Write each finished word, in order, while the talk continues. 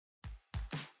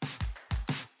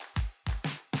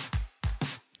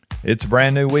It's a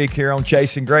brand new week here on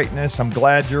Chasing Greatness. I'm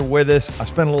glad you're with us. I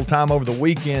spent a little time over the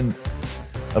weekend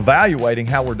evaluating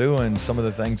how we're doing, some of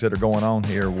the things that are going on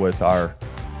here with our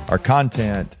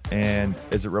content. And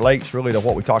as it relates really to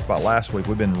what we talked about last week,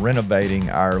 we've been renovating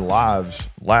our lives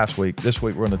last week. This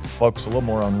week, we're going to focus a little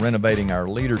more on renovating our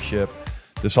leadership.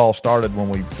 This all started when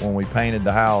we painted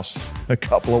the house a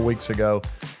couple of weeks ago,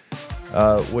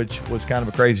 which was kind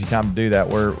of a crazy time to do that.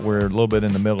 We're a little bit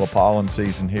in the middle of pollen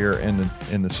season here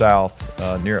in the South,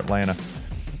 near Atlanta,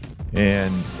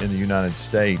 and in the United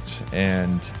States.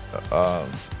 And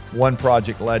one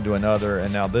project led to another,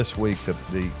 and now this week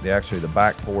the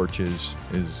back porch is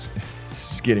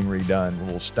getting redone. A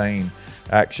little stain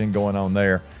action going on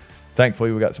there.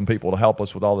 Thankfully, we got some people to help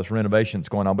us with all this renovation that's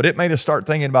going on. But it made us start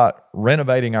thinking about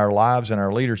renovating our lives and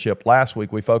our leadership. Last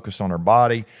week, we focused on our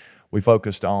body. We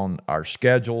focused on our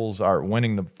schedules, our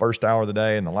winning the first hour of the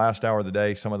day and the last hour of the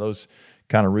day, some of those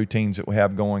kind of routines that we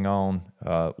have going on.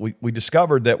 We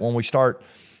discovered that when we start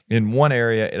in one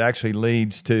area, it actually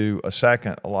leads to a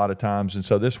second a lot of times. And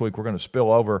so this week, we're going to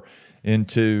spill over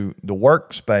into the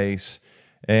workspace.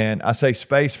 And I say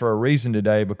space for a reason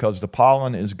today, because the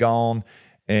pollen is gone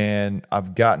and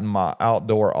I've gotten my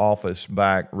outdoor office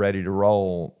back ready to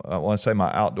roll. When I say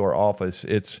my outdoor office,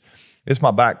 it's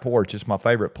my back porch. It's my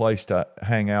favorite place to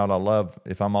hang out. I love,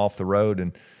 if I'm off the road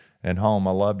and home,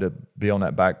 I love to be on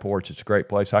that back porch. It's a great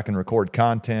place. I can record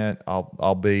content.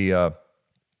 I'll be,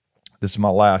 this is my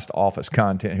last office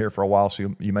content here for a while,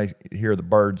 so you may hear the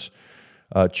birds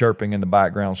chirping in the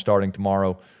background starting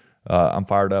tomorrow. I'm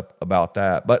fired up about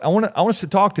that. But I want us to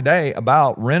talk today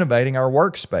about renovating our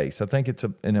workspace. I think it's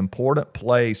an important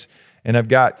place, and I've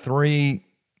got 3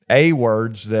 A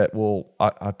words that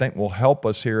I think will help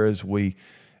us here as we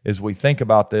think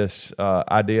about this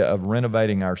idea of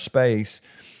renovating our space.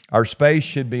 Our space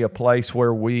should be a place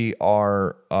where we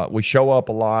show up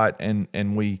a lot and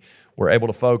we're able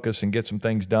to focus and get some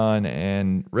things done.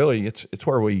 And really, it's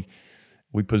where we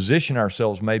position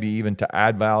ourselves, maybe even to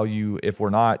add value if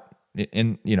we're not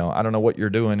in. I don't know what you're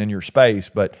doing in your space,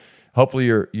 but hopefully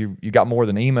you got more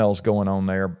than emails going on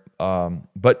there.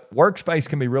 But workspace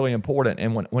can be really important,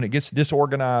 and when it gets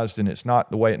disorganized and it's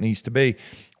not the way it needs to be,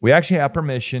 we actually have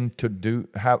permission to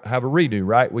have a redo,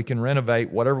 right? We can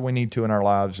renovate whatever we need to in our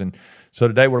lives. And so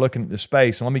today we're looking at the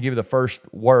space, and let me give you the first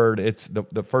word. It's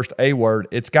the first A word.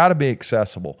 It's got to be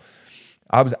accessible.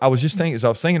 I was just thinking, as I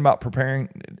was thinking about preparing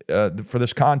for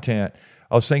this content,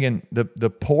 I was thinking the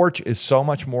porch is so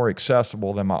much more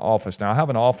accessible than my office. Now, I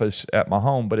have an office at my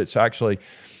home, but it's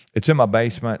in my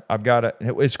basement. I've got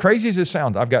as crazy as it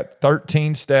sounds, I've got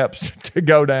 13 steps to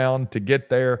go down to get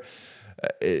there.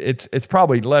 It's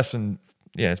probably less than,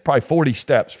 it's probably 40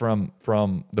 steps from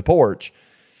the porch.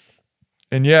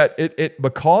 And yet it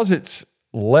because it's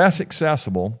less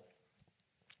accessible,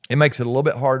 it makes it a little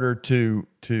bit harder to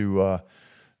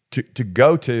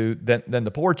go to than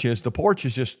the porch is. The porch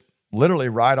is just literally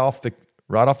right off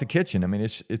the kitchen. I mean,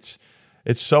 it's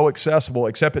so accessible,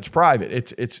 except it's private.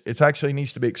 It's actually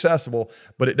needs to be accessible,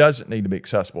 but it doesn't need to be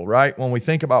accessible, right? When we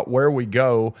think about where we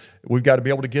go, we've got to be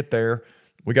able to get there.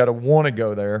 We got to want to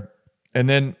go there. And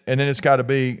then it's got to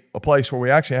be a place where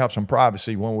we actually have some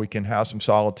privacy, when we can have some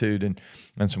solitude and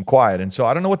some quiet. And so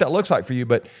I don't know what that looks like for you,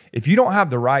 but if you don't have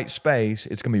the right space,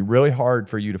 it's going to be really hard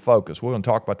for you to focus. We're going to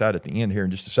talk about that at the end here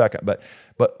in just a second. But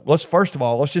let's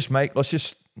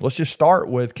just start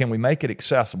with, can we make it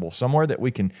accessible, somewhere that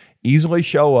we can easily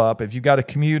show up? If you've got to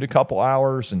commute a couple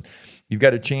hours and you've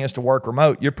got a chance to work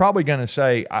remote, you're probably going to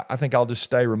say, I think I'll just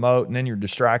stay remote, and then you're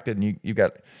distracted and you've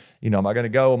got, am I going to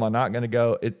go? Am I not going to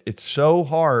go? It's so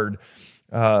hard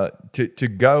to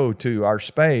go to our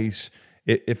space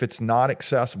if it's not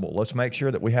accessible. Let's make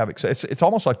sure that we have access. It's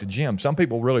almost like the gym. Some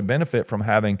people really benefit from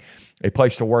having a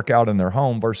place to work out in their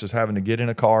home versus having to get in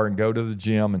a car and go to the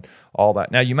gym and all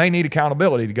that. Now, you may need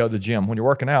accountability to go to the gym. When you're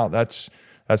working out, that's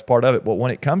part of it. But when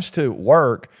it comes to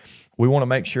work, we want to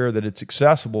make sure that it's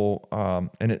accessible,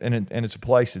 and it's a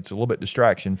place that's a little bit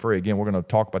distraction free. Again, we're going to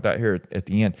talk about that here at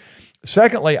the end.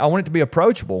 Secondly, I want it to be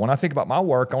approachable. When I think about my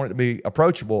work, I want it to be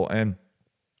approachable. And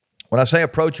when I say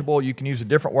approachable, you can use a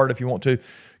different word if you want to.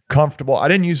 Comfortable. I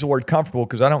didn't use the word comfortable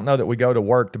because I don't know that we go to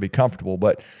work to be comfortable,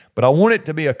 but I want it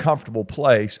to be a comfortable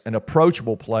place, an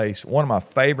approachable place, one of my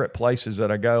favorite places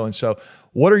that I go. And so,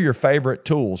 what are your favorite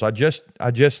tools? I just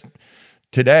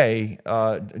today,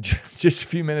 just a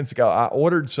few minutes ago, I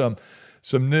ordered some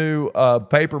new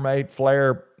Papermate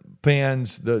Flare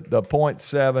pens, the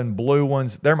 .7 blue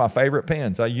ones. They're my favorite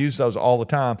pens. I use those all the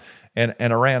time, and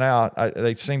I ran out.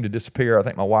 They seem to disappear. I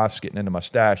think my wife's getting into my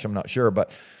stash. I'm not sure,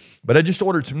 but But I just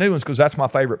ordered some new ones because that's my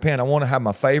favorite pen. I want to have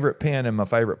my favorite pen in my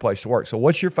favorite place to work. So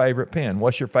what's your favorite pen?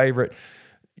 What's your favorite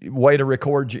way to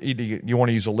record? Do you want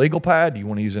to use a legal pad? Do you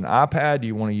want to use an iPad? Do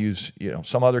you want to use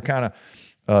some other kind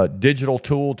of digital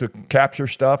tool to capture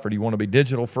stuff, or do you want to be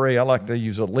digital free? I like to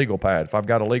use a legal pad. If I've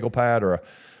got a legal pad or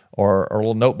a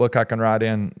little notebook I can write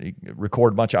in,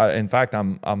 record a bunch of. In fact,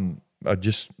 I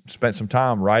just spent some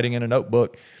time writing in a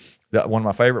notebook, one of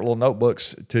my favorite little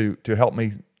notebooks to help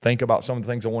me think about some of the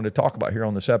things I wanted to talk about here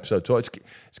on this episode. So it's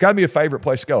got to be a favorite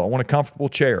place to go. I want a comfortable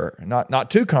chair, not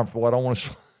too comfortable. I don't want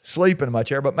to sleep in my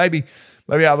chair, but maybe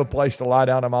I have a place to lie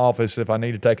down in my office if I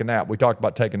need to take a nap. We talked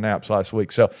about taking naps last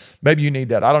week, so maybe you need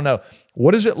that. I don't know.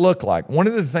 What does it look like? One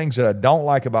of the things that I don't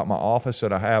like about my office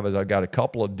that I have is I've got a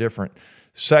couple of different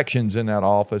sections in that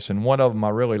office, and one of them I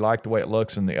really like the way it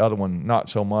looks, and the other one not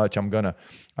so much. I'm going to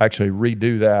actually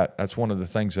redo that. That's one of the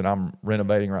things that I'm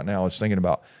renovating right now, is thinking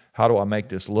about how do I make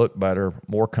this look better,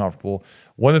 more comfortable.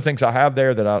 One of the things I have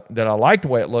there that I like the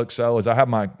way it looks, though, is I have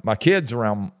my kids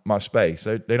around my space.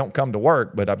 They don't come to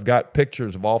work, but I've got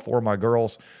pictures of all four of my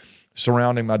girls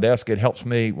surrounding my desk. It helps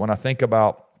me when I think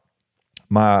about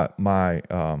my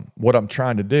what I'm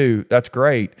trying to do. That's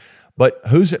great, but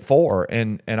who's it for?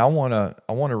 And I want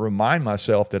to remind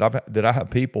myself that I have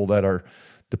people that are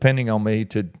depending on me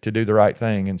to do the right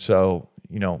thing. And so,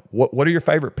 what are your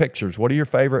favorite pictures? What are your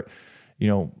favorite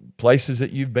places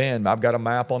that you've been? I've got a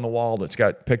map on the wall that's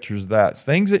got pictures of that. It's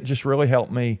things that just really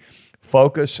help me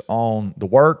focus on the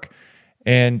work.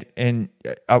 And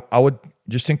I would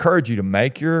just encourage you to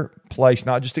make your place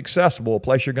not just accessible, a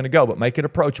place you're going to go, but make it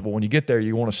approachable. When you get there,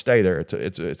 you want to stay there.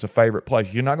 It's a favorite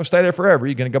place. You're not going to stay there forever.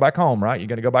 You're going to go back home, right? You're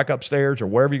going to go back upstairs or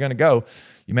wherever you're going to go.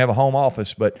 You may have a home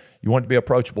office, but you want it to be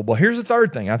approachable. But here's the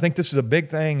third thing. I think this is a big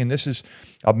thing, and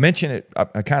I've mentioned it.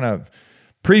 I kind of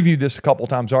previewed this a couple of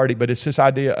times already, but it's this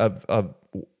idea of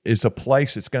is a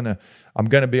place I'm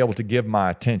going to be able to give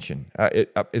my attention.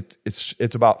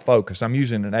 It's about focus. I'm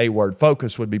using an A word.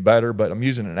 Focus would be better, but I'm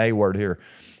using an A word here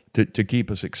to keep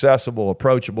us accessible,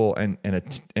 approachable, and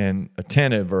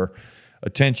attentive or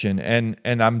attention.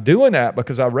 And I'm doing that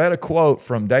because I read a quote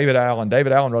from David Allen.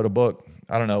 David Allen wrote a book.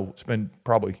 I don't know. It's been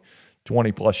probably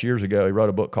 20 plus years ago. He wrote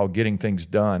a book called Getting Things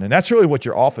Done. And that's really what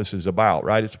your office is about,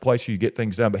 right? It's a place where you get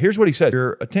things done. But here's what he says: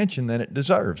 your attention than it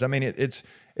deserves. I mean, it's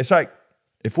like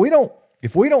if we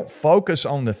don't focus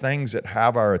on the things that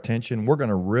have our attention, we're going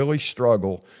to really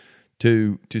struggle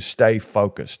to stay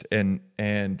focused. And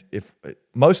if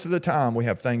most of the time we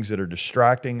have things that are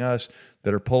distracting us,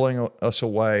 that are pulling us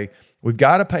away, we've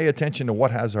got to pay attention to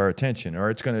what has our attention, or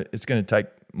it's going to take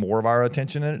more of our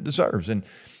attention than it deserves.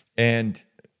 And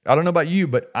I don't know about you,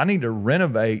 but I need to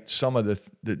renovate some of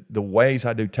the ways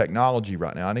I do technology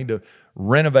right now. I need to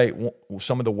renovate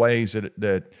some of the ways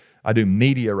that I do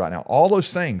media right now. All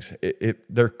those things,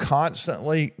 they're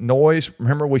constantly noise.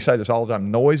 Remember, we say this all the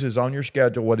time. Noise is on your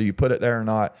schedule, whether you put it there or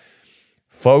not.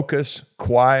 Focus,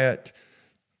 quiet,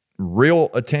 real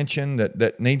attention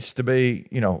that needs to be,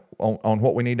 on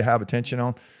what we need to have attention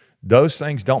on. Those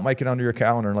things don't make it under your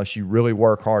calendar unless you really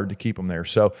work hard to keep them there.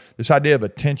 So this idea of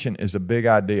attention is a big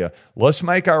idea. Let's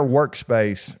make our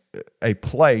workspace a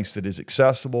place that is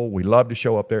accessible. We love to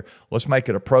show up there. Let's make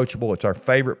it approachable. It's our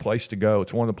favorite place to go.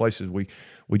 It's one of the places we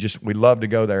love to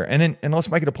go there. And let's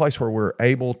make it a place where we're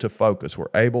able to focus. We're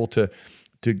able to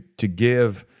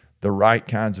give the right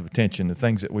kinds of attention to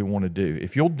things that we want to do.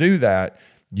 If you'll do that,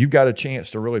 you've got a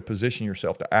chance to really position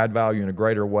yourself to add value in a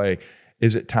greater way.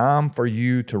 Is it time for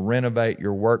you to renovate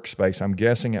your workspace? I'm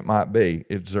guessing it might be.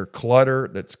 Is there clutter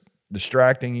that's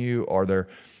distracting you?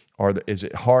 Is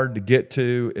it hard to get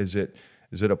to? Is it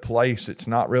a place that's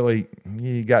not really,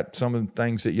 you got some of the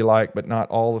things that you like, but not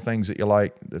all the things that you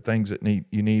like, the things that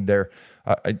you need there?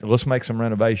 Let's make some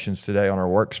renovations today on our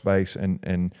workspace,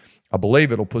 and I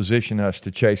believe it'll position us to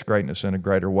chase greatness in a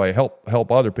greater way.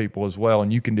 Help other people as well,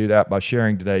 and you can do that by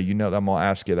sharing today. You know that I'm going to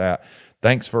ask you that.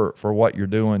 Thanks for what you're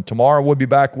doing. Tomorrow we'll be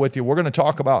back with you. We're going to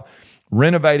talk about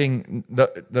renovating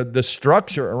the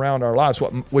structure around our lives,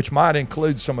 which might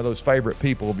include some of those favorite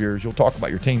people of yours. You'll talk about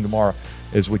your team tomorrow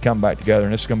as we come back together,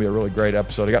 and this is going to be a really great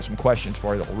episode. I got some questions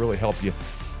for you that will really help you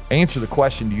answer the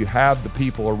question, do you have the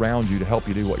people around you to help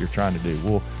you do what you're trying to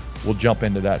do? We'll jump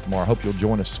into that tomorrow. I hope you'll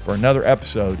join us for another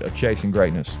episode of Chasing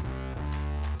Greatness.